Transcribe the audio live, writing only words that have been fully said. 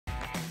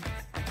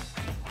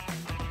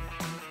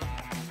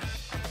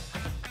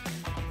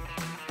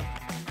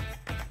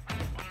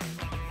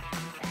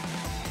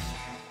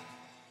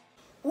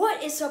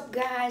What is up,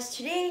 guys?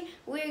 Today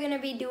we're gonna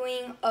be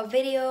doing a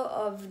video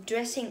of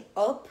dressing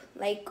up,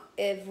 like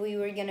if we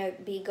were gonna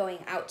be going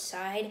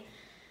outside,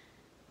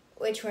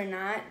 which we're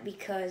not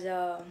because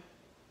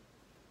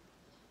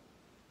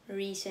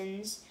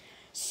reasons.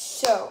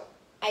 So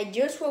I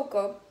just woke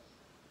up,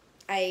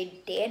 I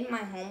did my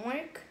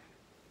homework,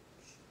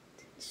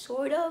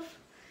 sort of,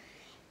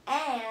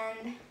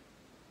 and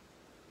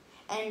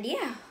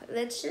yeah,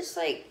 let's just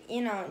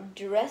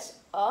dress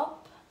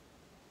up.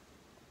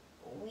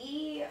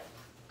 We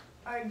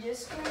are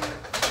just gonna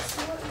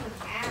see what we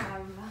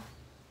have.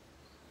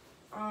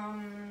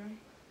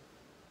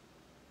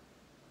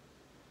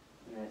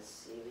 Let's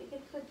see, we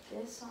could put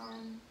this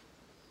on.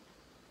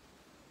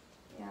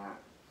 Yeah,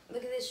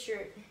 look at this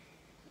shirt.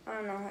 I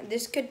don't know,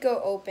 this could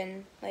go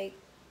open, like,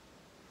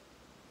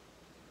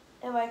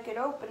 if I could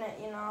open it,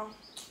 you know.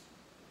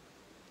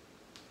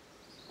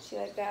 See,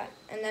 like that,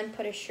 and then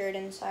put a shirt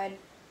inside.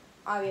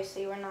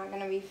 Obviously, we're not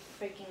gonna be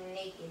freaking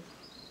naked.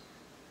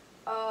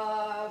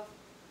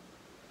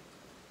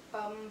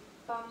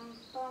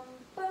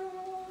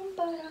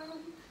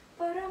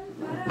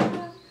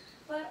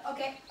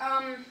 Okay,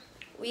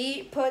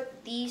 we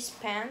put these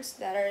pants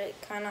that are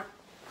kind of,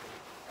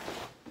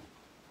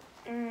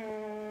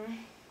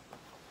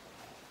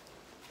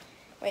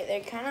 wait,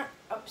 they're kind of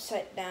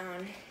upside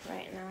down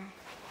right now.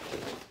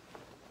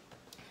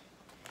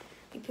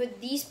 We put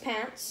these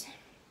pants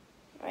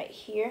right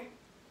here.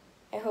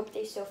 I hope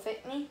they still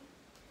fit me.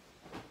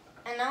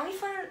 And now we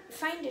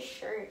find a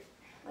shirt,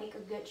 like a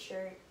good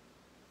shirt,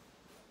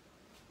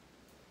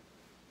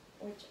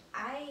 which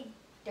I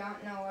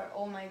don't know where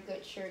all my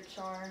good shirts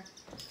are.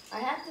 I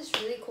had this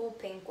really cool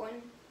pink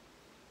one,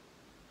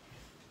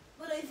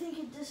 but I think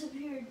it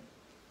disappeared.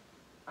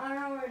 I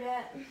don't know where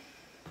that.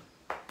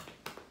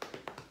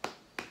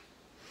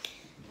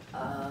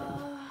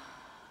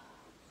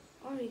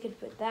 Or we could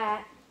put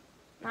that.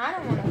 No, I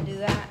don't want to do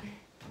that.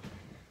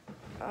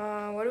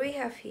 What do we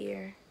have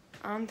here?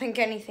 I don't think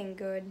anything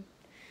good.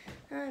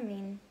 I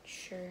mean,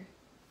 sure.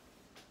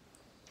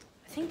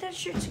 I think that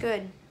shirt's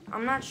good.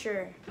 I'm not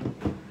sure.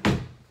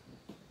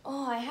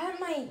 Oh, I had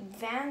my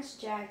Vans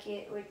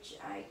jacket, which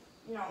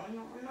no,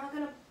 I'm not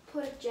gonna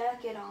put a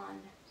jacket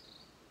on.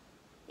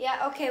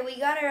 Yeah, okay, we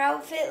got our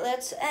outfit.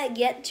 Let's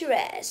get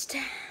dressed.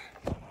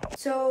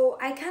 So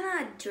I kind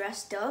of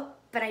dressed up,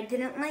 but I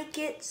didn't like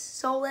it,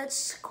 so let's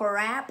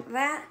scrap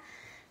that.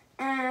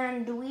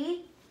 And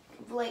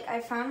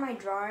I found my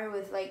drawer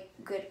with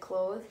good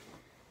clothes.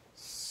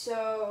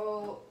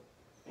 So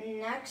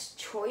next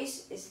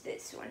choice is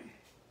this one.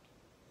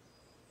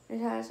 It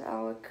has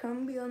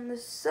Abercrombie on the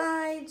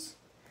sides.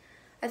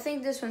 I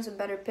think this one's a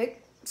better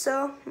pick.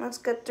 So let's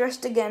get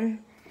dressed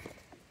again.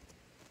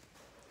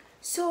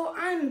 So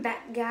I'm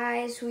back,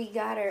 guys. We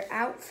got our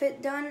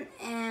outfit done,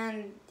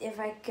 and if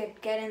I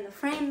could get in the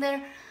frame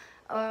there.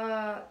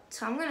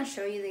 So I'm gonna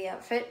show you the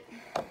outfit.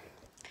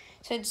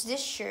 So it's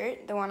this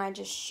shirt, the one I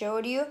just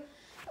showed you.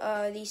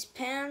 These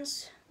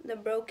pants, the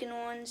broken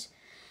ones.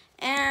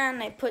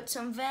 And I put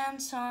some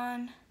Vans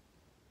on,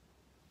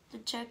 the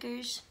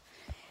checkers.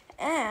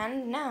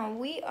 And now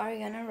we are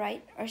gonna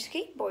ride our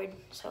skateboard.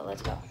 So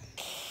let's go.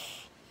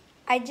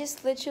 I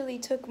just literally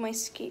took my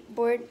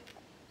skateboard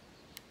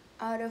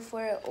out of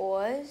where it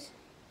was.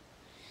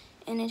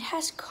 And it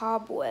has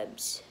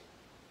cobwebs.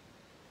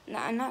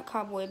 No, not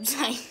cobwebs.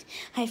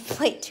 I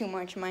played too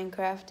much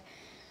Minecraft.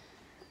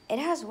 It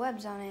has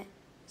webs on it.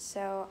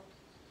 So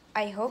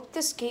I hope the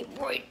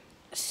skateboard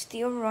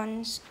still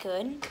runs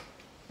good.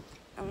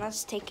 And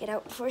let's take it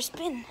out for a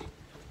spin.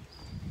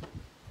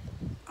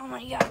 Oh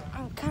my god,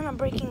 I'm kind of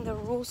breaking the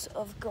rules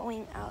of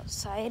going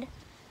outside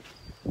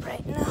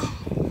right now.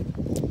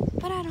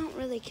 But I don't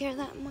really care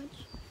that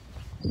much.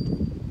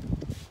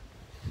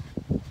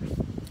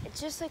 It's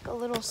just like a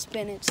little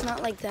spin. It's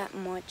not like that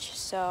much,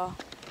 so.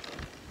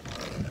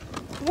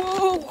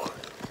 Whoa!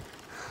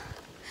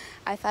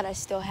 I thought I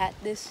still had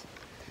this.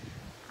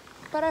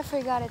 But I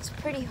forgot it's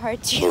pretty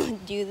hard to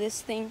do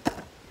this thing.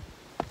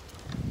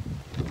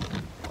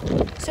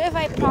 So if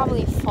I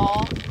probably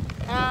fall,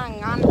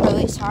 I'm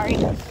really sorry.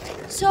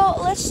 So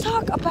let's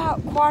talk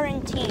about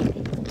quarantine.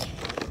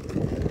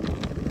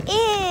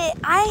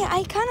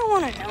 I kind of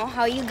want to know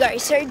how you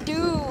guys are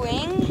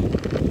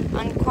doing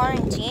on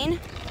quarantine.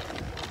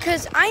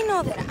 Because I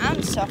know that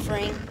I'm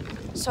suffering.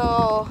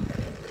 So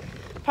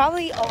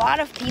probably a lot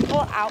of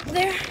people out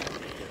there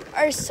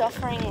are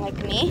suffering like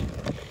me.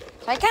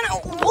 So I kind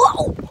of,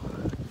 whoa!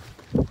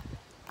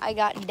 I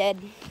got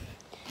dead.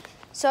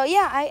 So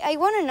yeah, I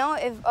want to know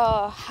if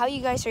how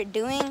you guys are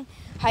doing,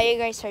 how you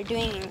guys are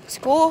doing in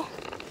school.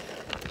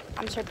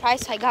 I'm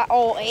surprised I got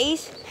all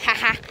A's.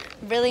 Haha,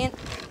 brilliant.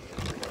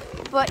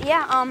 But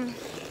yeah,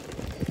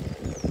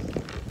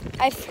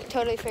 I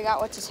totally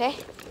forgot what to say.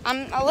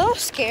 I'm a little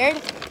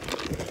scared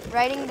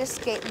riding this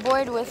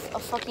skateboard with a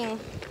fucking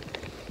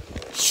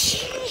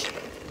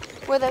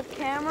with a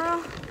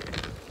camera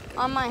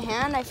on my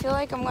hand. I feel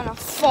like I'm gonna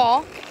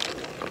fall.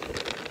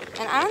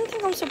 And I don't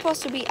think I'm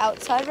supposed to be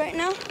outside right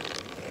now.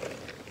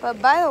 But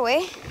by the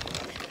way,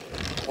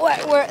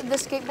 the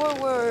skateboard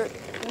we're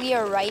we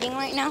are riding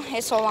right now.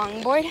 It's a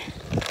longboard.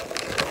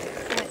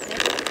 Right there.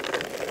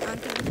 I don't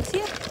think you can see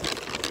it,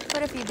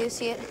 but if you do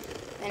see it,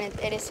 then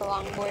it is a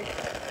longboard.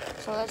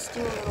 So let's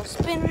do a little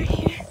spin right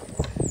here.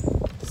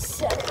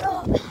 Set it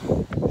up.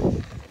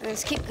 And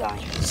let's keep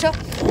going. So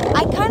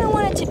I kind of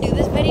wanted to do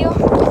this video,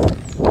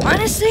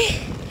 honestly,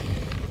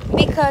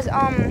 because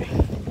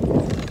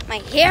my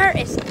hair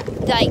is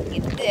like,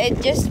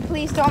 just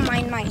please don't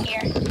mind my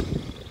hair.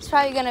 It's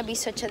probably gonna be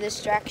such a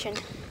distraction.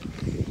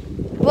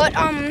 But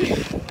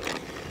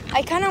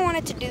I kind of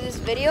wanted to do this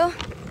video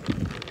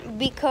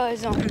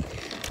because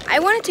I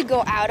wanted to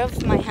go out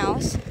of my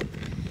house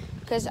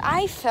because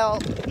I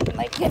felt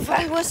like if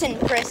I was in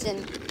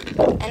prison,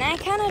 and I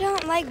kind of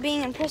don't like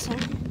being in prison.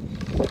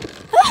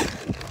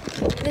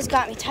 This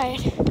got me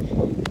tired.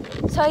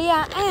 So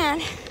yeah,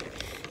 and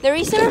the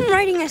reason I'm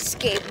riding a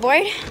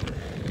skateboard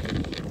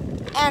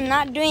and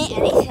not doing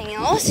anything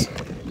else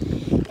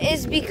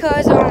is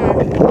because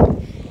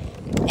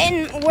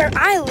in where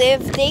I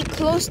live, they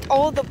closed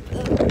the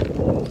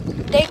pool.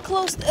 They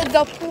closed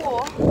the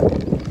pool,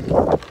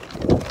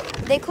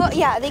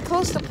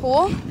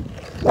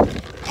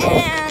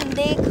 and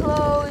they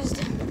closed.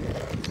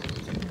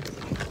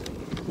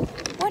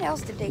 What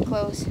else did they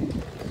close?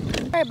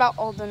 Sorry about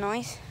all the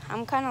noise.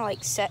 I'm kind of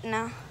like set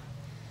now.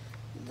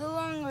 The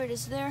longboard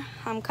is there.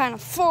 I'm kind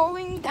of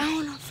falling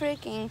down a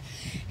freaking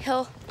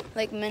hill,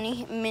 like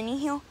mini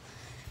hill.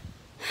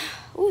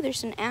 Ooh,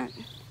 there's an ant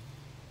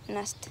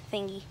nest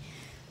thingy.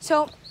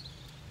 So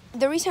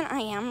the reason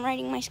I am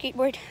riding my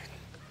skateboard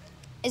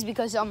is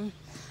because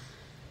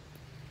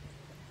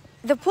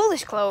the pool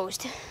is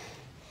closed.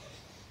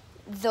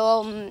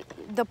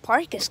 The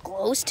park is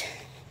closed,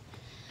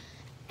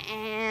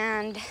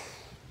 and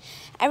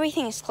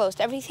everything is closed.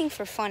 Everything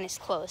for fun is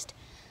closed,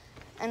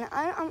 and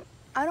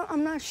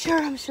I'm not sure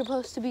I'm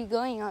supposed to be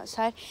going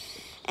outside.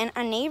 And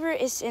a neighbor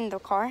is in the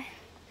car,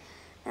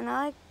 and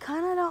I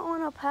kind of don't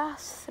want to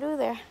pass through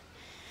there.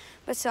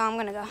 But so I'm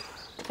gonna go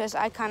because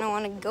I kind of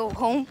want to go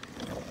home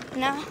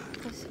now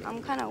because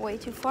I'm kind of way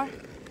too far.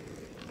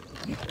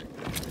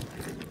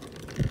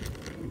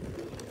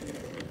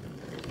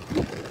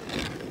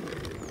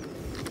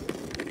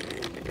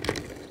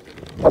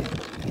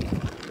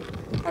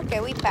 Okay,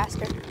 we passed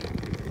her.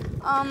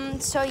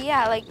 So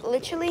yeah, like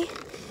literally,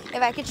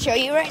 if I could show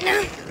you right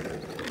now,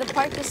 the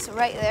park is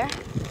right there,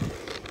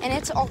 and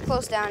it's all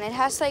closed down. It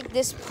has like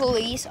this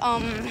police,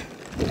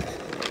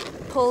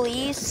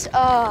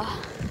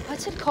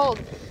 what's it called?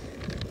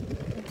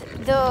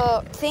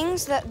 The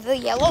things the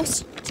yellow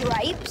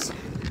stripes.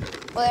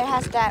 Well, it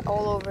has that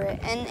all over it,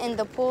 and in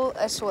the pool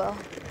as well.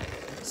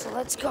 So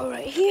let's go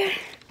right here.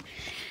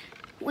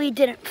 We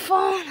didn't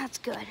fall. That's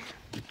good.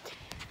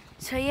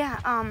 So yeah,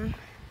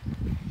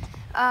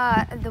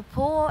 the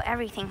pool,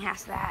 everything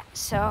has that.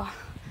 So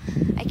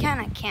I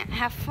kind of can't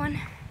have fun.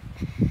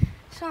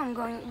 So I'm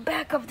going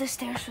back up the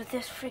stairs with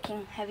this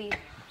freaking heavy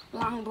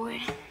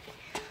longboard.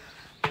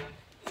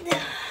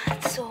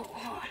 It's so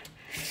hard.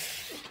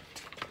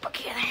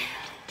 Okay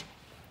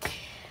then.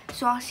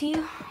 So I'll see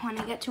you when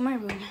I get to my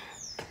room.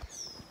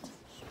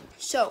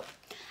 So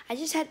I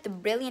just had the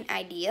brilliant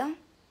idea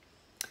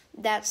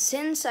that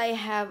since I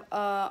have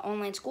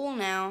online school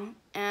now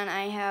and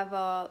I have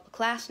a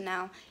class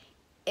now,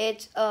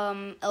 it's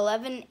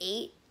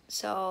 11:08,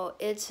 so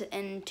it's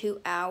in 2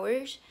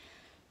 hours.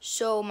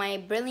 So my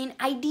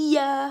brilliant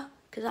idea,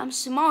 because I'm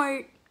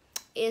smart,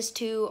 is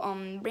to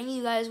bring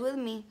you guys with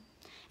me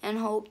and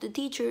hope the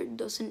teacher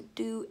doesn't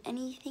do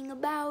anything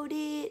about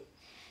it.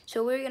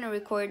 So we're gonna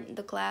record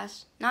the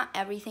class, not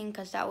everything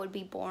because that would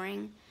be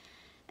boring,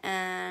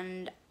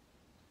 and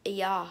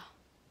yeah,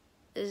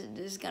 this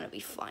is gonna be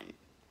fun.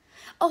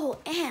 Oh,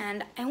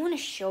 and I want to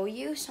show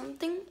you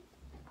something.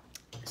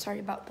 Sorry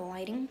about the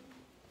lighting.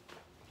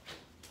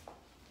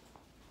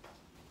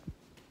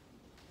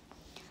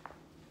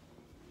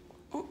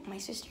 Oh, my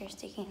sister is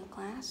taking a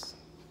class.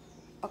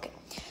 Okay,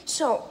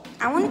 so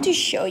I wanted to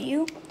show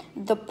you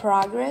the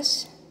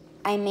progress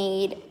I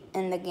made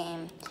in the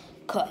game,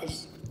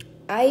 cause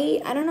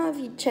I don't know if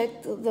you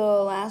checked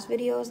the last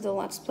videos, the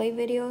Let's Play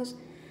videos.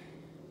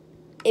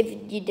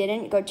 If you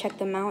didn't, go check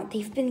them out.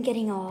 They've been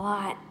getting a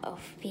lot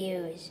of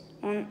views.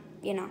 You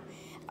know,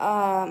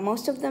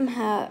 most of them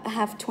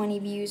have 20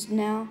 views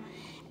now,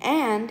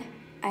 and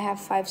I have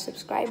 5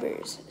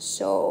 subscribers.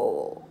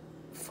 So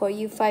for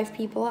you 5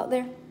 people out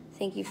there,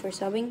 thank you for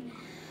subbing.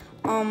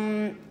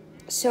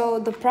 So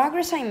the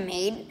progress I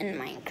made in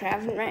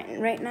Minecraft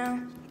right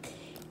now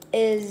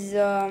is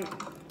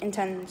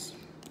intense.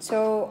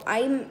 So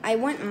I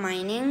went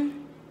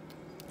mining,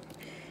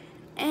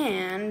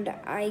 and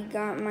I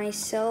got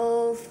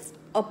myself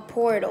a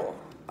portal,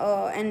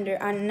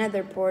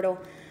 another portal,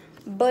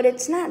 but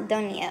it's not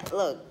done yet.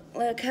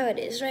 Look how it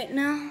is right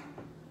now.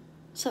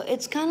 So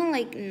it's kind of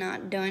like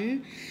not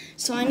done.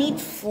 So I need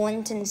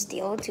flint and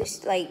steel to,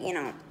 like, you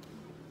know,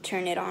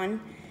 turn it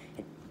on.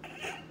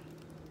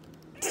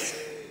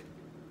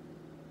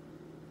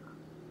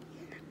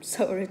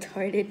 So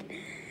retarded.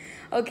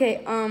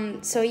 Okay,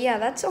 so yeah,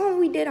 that's all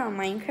we did on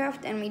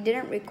Minecraft, and we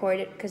didn't record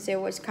it because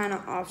it was kind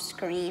of off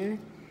screen.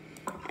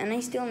 and I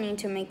still need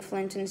to make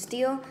flint and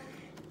steel.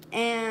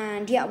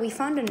 And yeah, we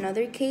found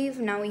another cave.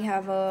 Now we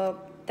have a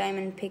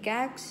diamond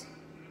pickaxe.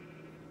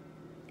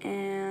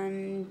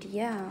 And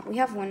yeah, we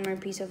have one more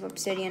piece of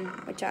obsidian,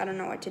 which I don't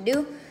know what to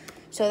do.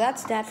 So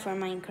that's that for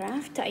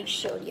Minecraft. I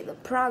showed you the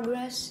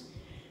progress.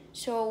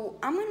 So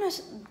I'm gonna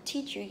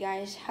teach you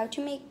guys how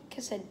to make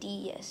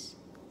quesadillas.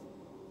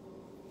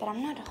 But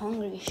I'm not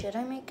hungry. Should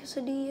I make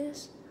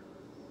quesadillas?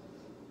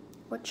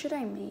 What should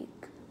I make?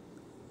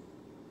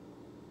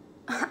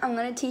 I'm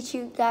gonna teach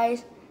you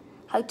guys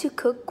how to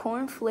cook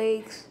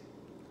cornflakes.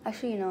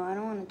 Actually, no, I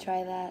don't want to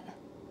try that.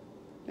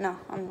 No,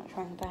 I'm not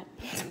trying that.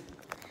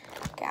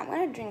 Okay, I'm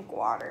gonna drink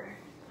water.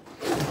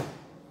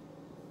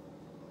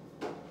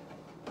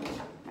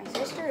 My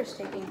sister is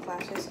taking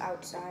classes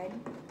outside.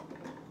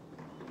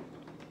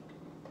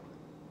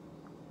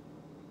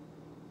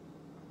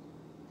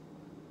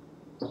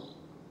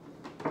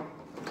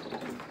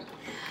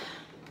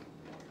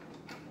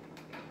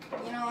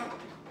 You know,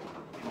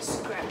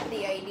 scrap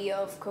the idea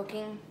of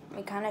cooking.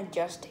 We kind of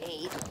just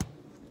ate.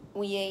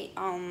 We ate,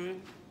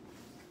 I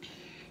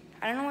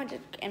don't know what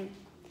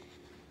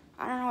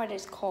I don't know what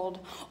it's called.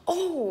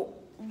 Oh,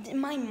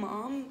 my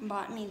mom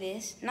bought me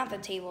this. Not the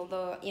table,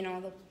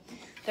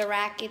 the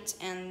rackets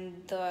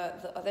and the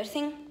other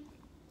thing.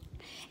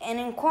 And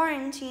in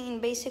quarantine,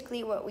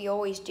 basically what we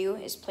always do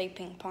is play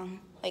ping pong.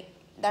 Like,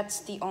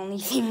 that's the only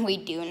thing we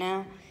do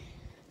now.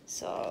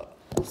 So,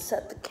 I'll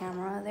set the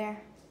camera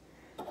there.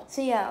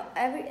 So yeah,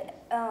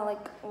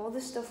 like all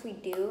the stuff we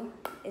do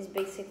is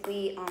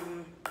basically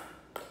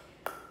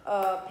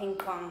ping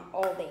pong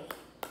all day.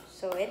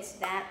 So it's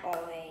that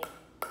all day.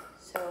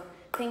 So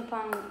ping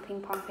pong,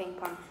 ping pong, ping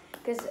pong.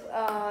 Because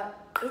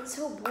it's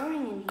so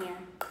boring in here.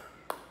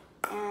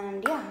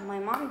 And yeah, my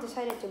mom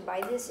decided to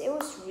buy this. It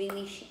was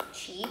really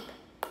cheap.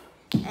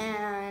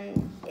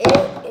 And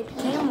it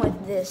came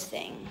with this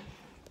thing,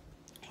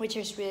 which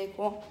is really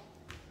cool.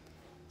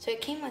 So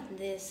it came with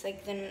this,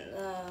 like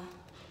the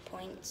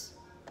points.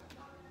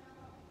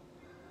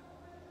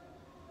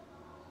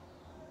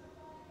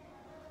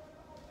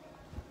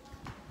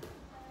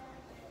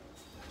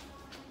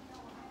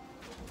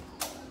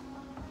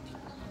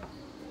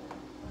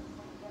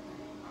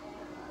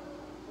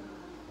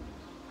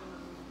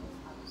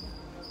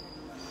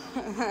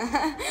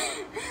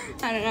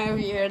 I don't know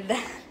if you heard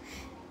that.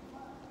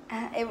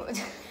 It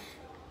was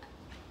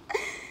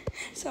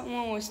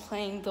someone was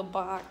playing the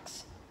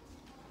box.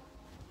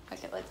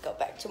 Okay, let's go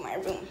back to my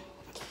room.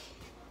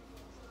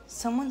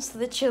 Someone's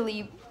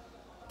literally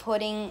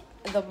putting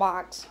the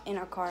box in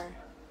a car.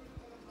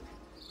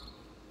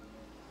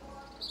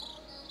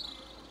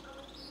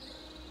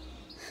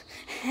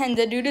 And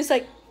the dude is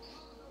like,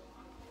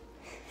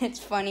 it's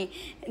funny.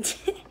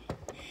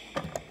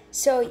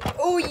 So,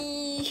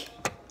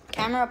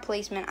 camera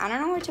placement. I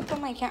don't know where to put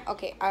my camera.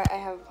 Okay, I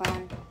have a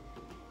plan.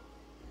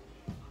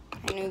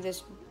 I knew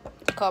this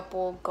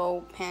couple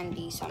go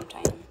handy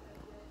sometime.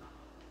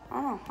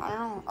 I don't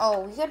know.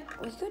 Oh, we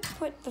could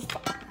put the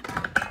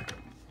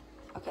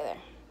okay, there.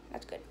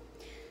 That's good.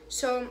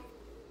 So,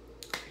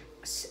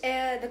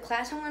 the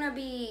class I'm gonna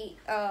be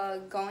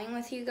going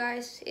with you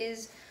guys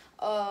is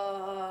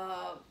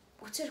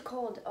what's it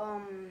called?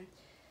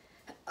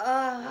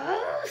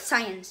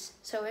 Science.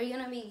 So we're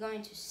gonna be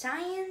going to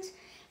science,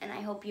 and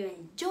I hope you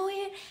enjoy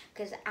it,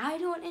 because I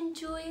don't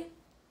enjoy it,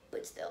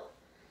 but still.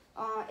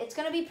 It's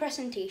gonna be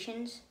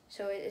presentations,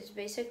 so it's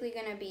basically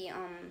gonna be,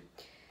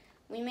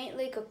 we made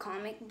like a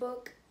comic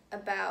book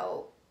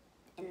about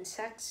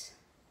insects.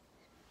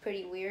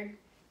 Pretty weird.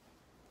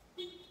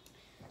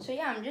 So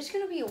yeah, I'm just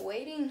gonna be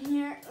waiting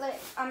here. Like,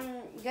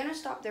 I'm gonna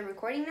stop the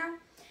recording now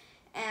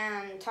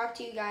and talk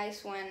to you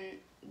guys when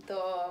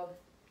the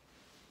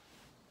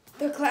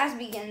class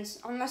begins,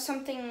 unless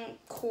something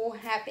cool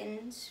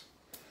happens,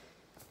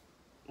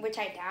 which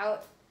I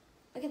doubt.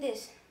 Look at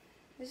this.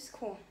 This is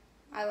cool.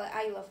 I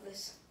love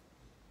this.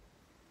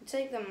 It's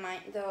like the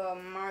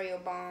Mario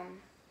bomb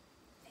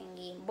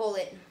thingy.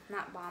 Bullet,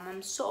 not bomb.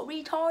 I'm so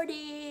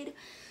retarded.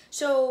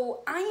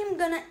 So I am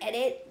gonna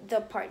edit the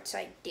parts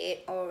I did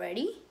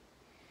already.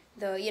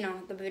 The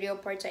video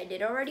parts I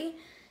did already.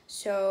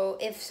 So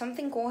if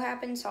something cool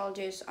happens, I'll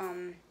just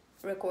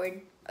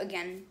record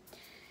again.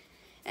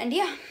 And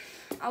yeah,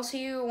 I'll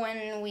see you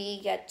when we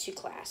get to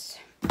class.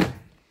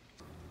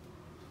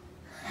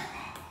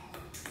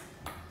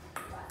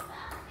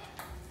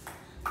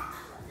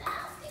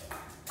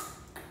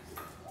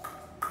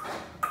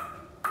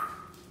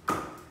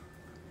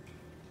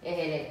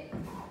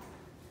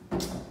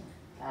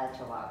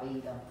 Cacho,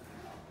 papito.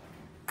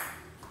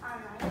 Ah,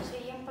 no, yo soy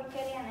bien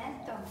porquería en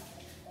esto.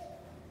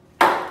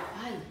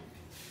 Ay.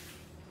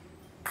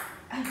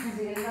 Ay, pensé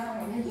que le iba a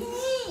poner.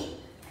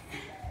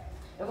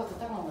 Luego tú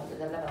estás como que te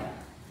la verdad.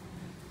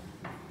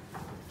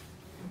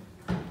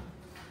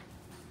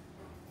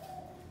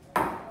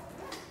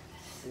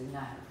 Soy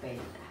una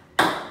experta.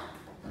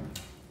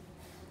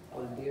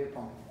 Por beer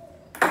pong.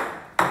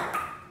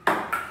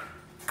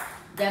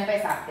 Ya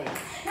empezaste.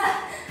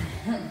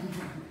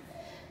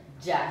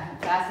 Ya,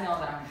 casi no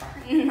trampa.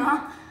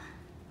 No.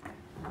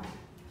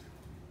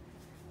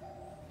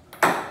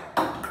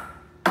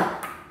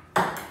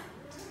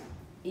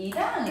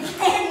 Ethan, No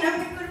es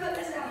mi culpa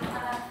que sea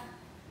mala.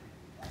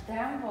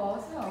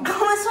 tramposo.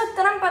 ¿Cómo eso es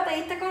trampa? Te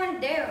diste con el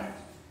dedo.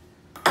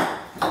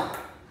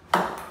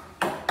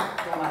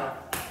 Tómalo,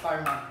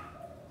 karma.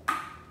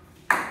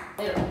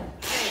 Pero,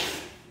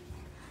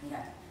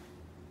 mira.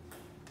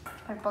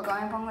 Por poco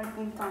me pongo el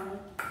pintón.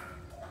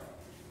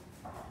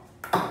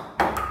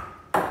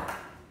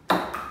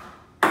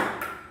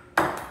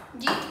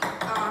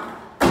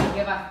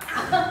 ¿Qué va?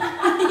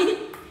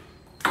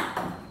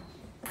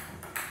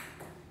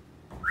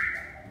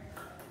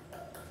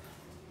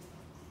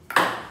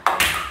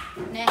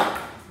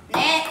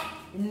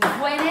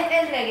 Fue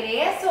el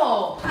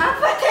regreso. Ah,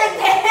 pues te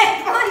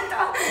punto.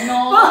 No,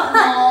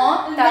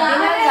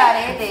 también al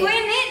garete. Fue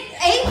net.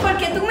 Ey, ¿por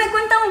qué tú me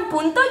cuentas un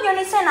punto? Yo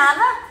no hice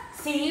nada.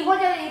 Sí,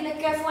 porque dijiste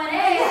que fue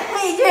net.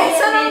 Y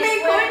eso no es mi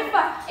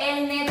culpa.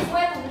 El net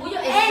fue tuyo.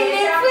 El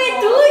net fue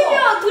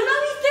tuyo. ¿Tú no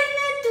viste el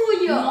net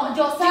tuyo? No,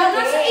 yo no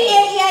sabía. sé,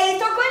 y ahí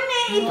tocó el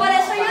net y por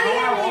eso yo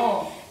dije net.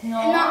 No.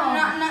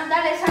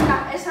 Dale,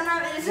 saca. Eso no.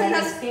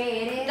 Es que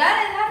eres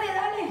Dale.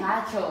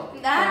 macho.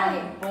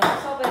 Dale.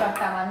 Tramposo, pero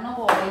hasta más no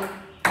voy.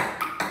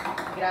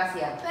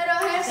 Gracias. Pero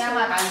es Se eso.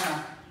 llama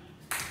calma.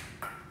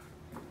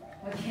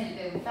 Porque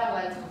te gusta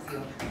hablar sucio.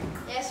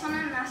 Eso no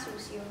es nada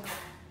sucio.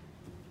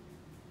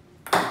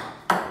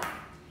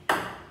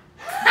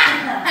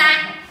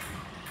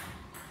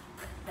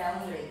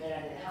 Dame un break,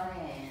 espérate,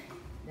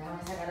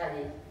 déjame sacar la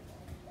ley.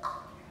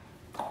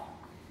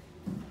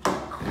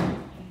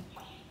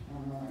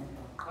 Un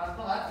momento.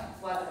 ¿Cuánto va?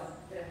 4,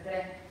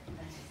 3.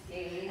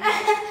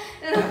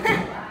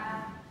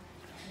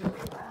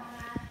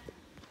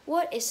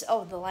 What is,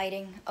 oh, the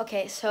lighting.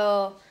 Okay,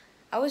 so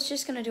I was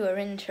just gonna do an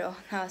intro.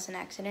 That was an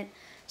accident.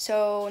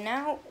 So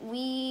now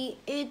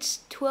it's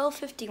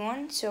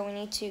 12:51, so we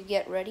need to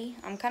get ready.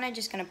 I'm kind of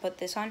just gonna put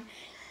this on.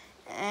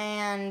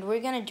 And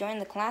we're gonna join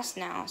the class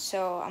now.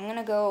 So I'm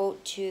gonna go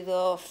to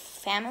the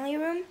family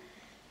room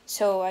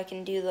so I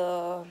can do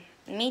the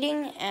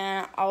meeting,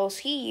 and I'll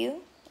see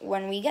you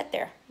when we get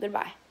there.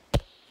 Goodbye.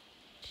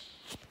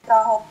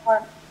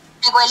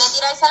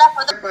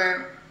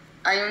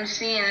 Hay un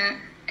scene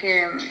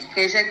que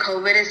dice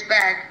COVID is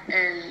back.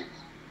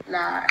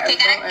 ¿Qué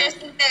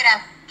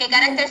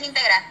caracteres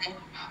integraste?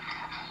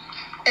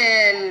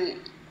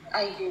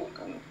 Ay,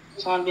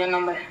 se me olvidó el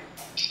nombre.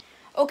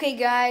 Okay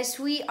guys,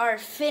 we are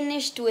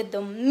finished with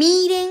the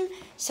meeting.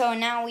 So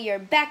now we are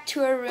back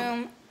to our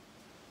room.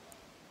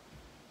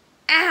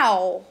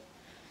 Ow.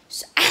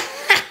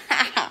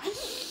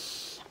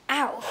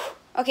 Ow.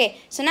 Okay,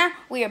 so now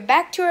we are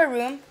back to our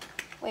room.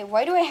 Wait,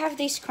 why do I have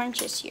these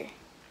crunches here?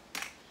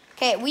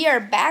 Okay, we are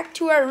back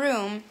to our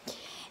room.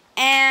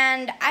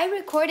 And I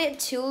recorded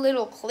 2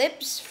 little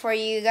clips for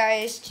you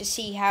guys to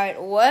see how it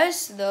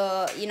was,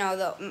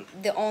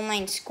 the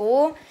online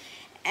school.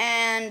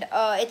 And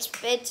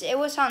it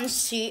was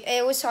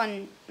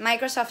on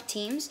Microsoft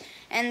Teams,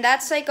 and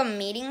that's like a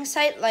meeting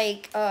site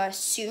like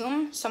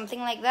Zoom,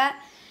 something like that.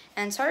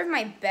 And sorry if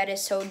my bed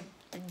is so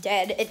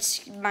dead.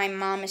 It's my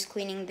mom is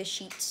cleaning the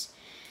sheets.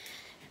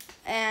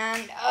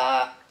 And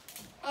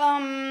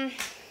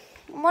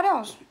what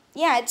else?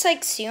 Yeah, it's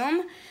like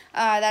Zoom.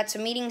 That's a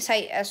meeting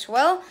site as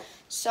well.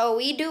 So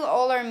we do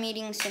all our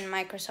meetings in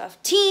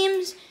Microsoft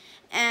Teams.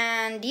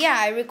 And yeah,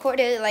 I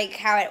recorded like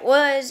how it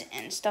was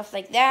and stuff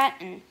like that.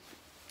 And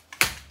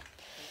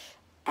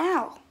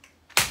ow.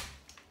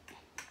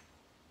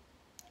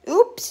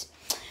 Oops.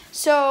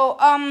 So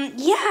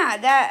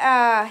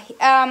yeah,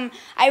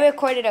 I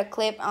recorded a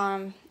clip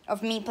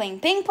of me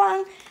playing ping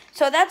pong.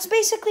 So that's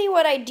basically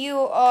what I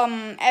do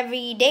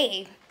every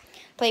day.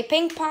 Play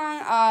ping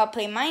pong,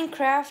 play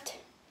Minecraft.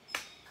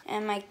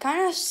 And my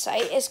kind of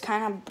sight is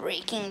kind of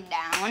breaking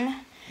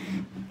down.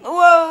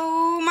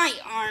 Whoa, my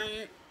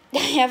arm. I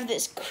have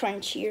this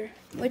crunch here,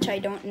 which I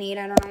don't need.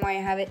 I don't know why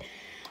I have it.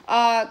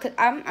 Cause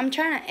I'm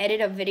trying to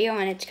edit a video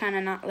and it's kind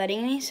of not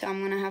letting me, so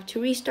I'm gonna have to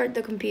restart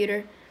the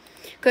computer.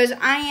 Cause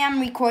I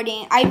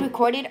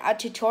recorded a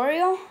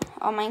tutorial,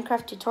 a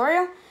Minecraft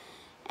tutorial,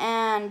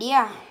 and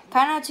yeah,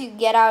 kind of to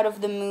get out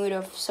of the mood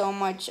of so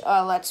much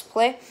Let's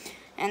Play,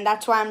 and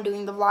that's why I'm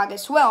doing the vlog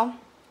as well.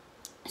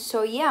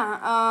 So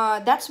yeah,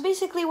 that's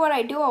basically what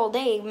I do all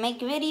day: make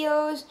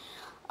videos,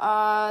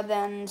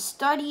 then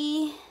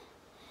study.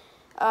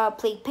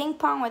 Play ping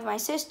pong with my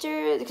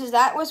sister, because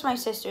that was my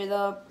sister,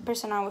 the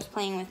person I was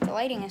playing with. The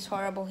lighting is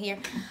horrible here.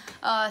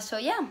 So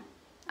yeah,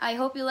 I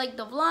hope you liked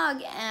the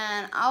vlog,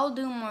 and I'll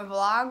do more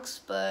vlogs,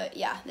 but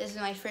yeah, this is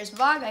my first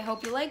vlog. I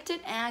hope you liked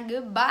it, and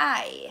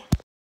goodbye.